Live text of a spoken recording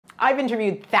I've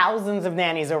interviewed thousands of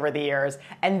nannies over the years,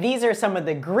 and these are some of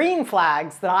the green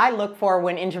flags that I look for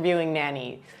when interviewing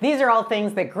nannies. These are all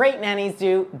things that great nannies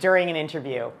do during an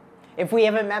interview. If we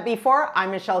haven't met before,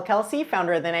 I'm Michelle Kelsey,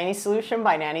 founder of the Nanny Solution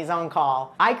by Nannies on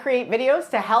Call. I create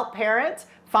videos to help parents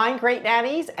find great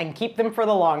nannies and keep them for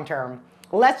the long term.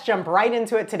 Let's jump right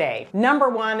into it today. Number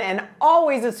one, and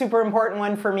always a super important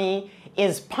one for me,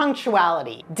 is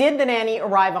punctuality. Did the nanny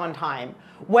arrive on time?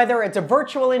 Whether it's a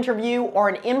virtual interview or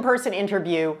an in-person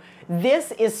interview,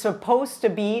 this is supposed to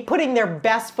be putting their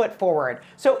best foot forward.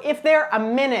 So if they're a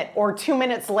minute or 2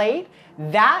 minutes late,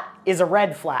 that is a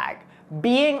red flag.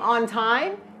 Being on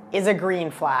time is a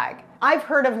green flag. I've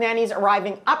heard of nannies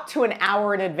arriving up to an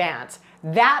hour in advance.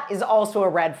 That is also a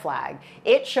red flag.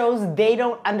 It shows they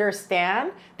don't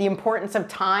understand the importance of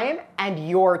time and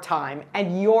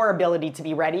your ability to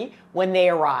be ready when they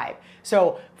arrive.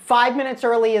 So 5 minutes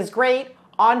early is great,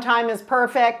 on time is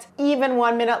perfect, even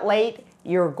 1 minute late,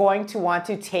 you're going to want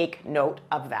to take note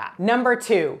of that. Number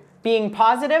two, being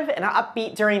positive and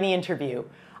upbeat during the interview.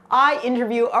 I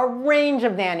interview a range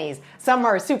of nannies. Some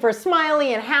are super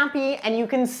smiley and happy, and you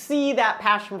can see that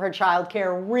passion for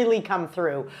childcare really come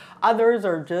through. Others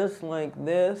are just like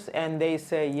this, and they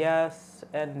say yes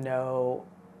and no.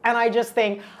 And I just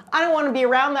think, I don't want to be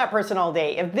around that person all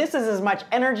day. If this is as much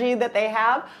energy that they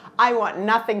have, I want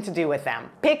nothing to do with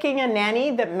them. Picking a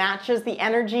nanny that matches the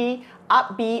energy,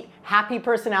 upbeat, happy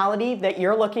personality that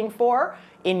you're looking for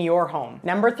in your home.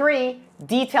 Number three,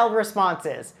 detailed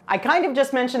responses. I kind of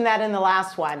just mentioned that in the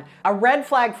last one. A red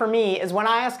flag for me is when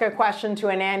I ask a question to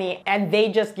a nanny and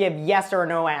they just give yes or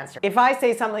no answer. If I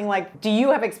say something like, do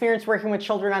you have experience working with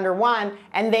children under 1?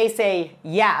 And they say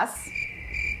yes.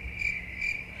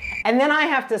 And then I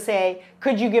have to say,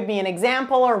 could you give me an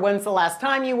example, or when's the last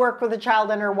time you worked with a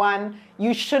child under 1?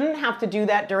 You shouldn't have to do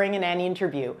that during a nanny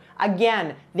interview.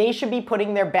 Again, they should be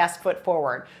putting their best foot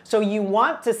forward. So you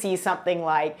want to see something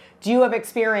like, do you have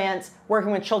experience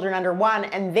working with children under 1?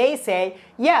 And they say,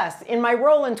 yes, in my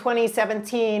role in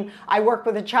 2017, I worked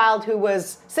with a child who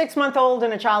was 6-month-old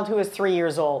and a child who was 3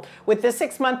 years old. With the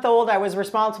 6-month-old, I was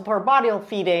responsible for bottle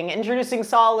feeding, introducing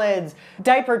solids,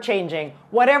 diaper changing,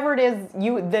 whatever it is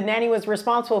the nanny was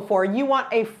responsible for. You want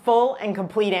a full and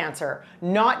complete answer,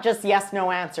 not just yes,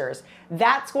 no answers.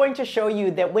 That's going to show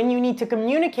you that when you need to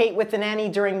communicate with the nanny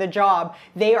during the job,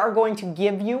 they are going to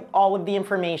give you all of the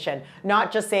information,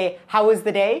 not just say, how was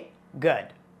the day? Good.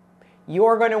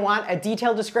 You're going to want a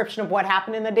detailed description of what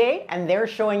happened in the day, and they're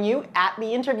showing you at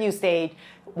the interview stage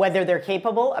whether they're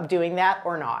capable of doing that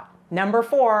or not. Number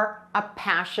four, a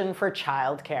passion for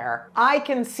childcare. I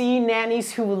can see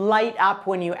nannies who light up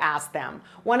when you ask them.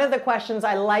 One of the questions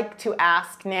I like to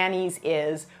ask nannies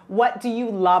is, what do you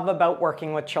love about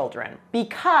working with children?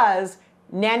 Because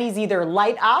nannies either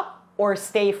light up or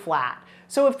stay flat.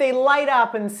 So if they light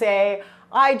up and say,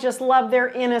 I just love their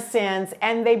innocence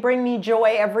and they bring me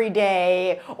joy every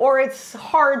day, or it's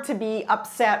hard to be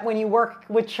upset when you work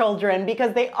with children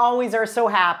because they always are so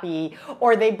happy,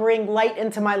 or they bring light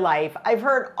into my life. I've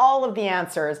heard all of the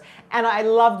answers and I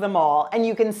love them all, and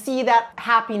you can see that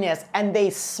happiness and they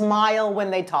smile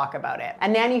when they talk about it. A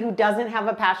nanny who doesn't have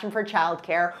a passion for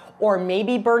childcare or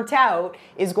maybe burnt out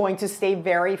is going to stay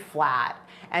very flat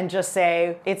and just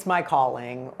say, it's my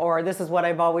calling, or this is what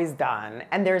I've always done.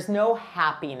 And there's no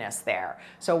happiness there.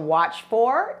 So watch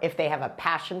for if they have a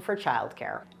passion for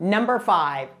childcare. Number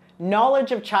five,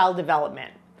 knowledge of child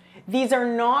development. These are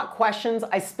not questions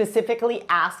I specifically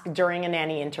ask during a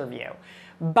nanny interview,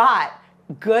 but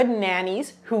good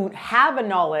nannies who have a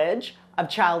knowledge of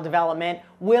child development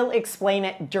will explain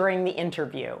it during the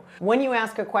interview. When you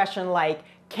ask a question like,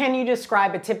 can you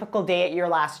describe a typical day at your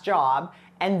last job?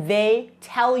 And they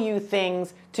tell you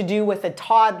things to do with a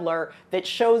toddler that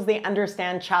shows they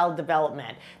understand child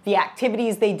development, the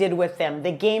activities they did with them,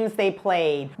 the games they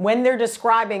played. When they're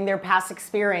describing their past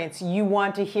experience, you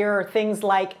want to hear things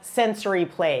like sensory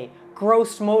play,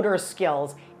 gross motor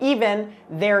skills, even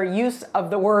their use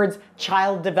of the words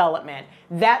child development.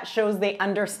 That shows they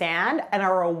understand and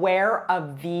are aware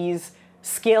of these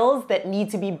skills that need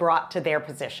to be brought to their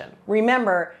position.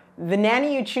 Remember, the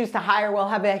nanny you choose to hire will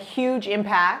have a huge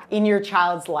impact in your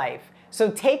child's life. So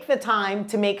take the time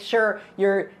to make sure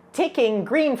you're ticking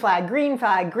green flag, green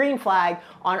flag, green flag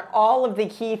on all of the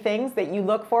key things that you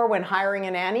look for when hiring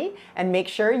a nanny, and make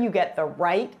sure you get the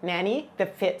right nanny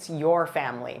that fits your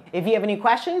family. If you have any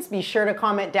questions, be sure to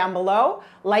comment down below,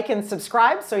 like and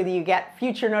subscribe so that you get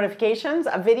future notifications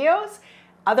of videos.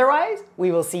 Otherwise,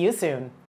 we will see you soon.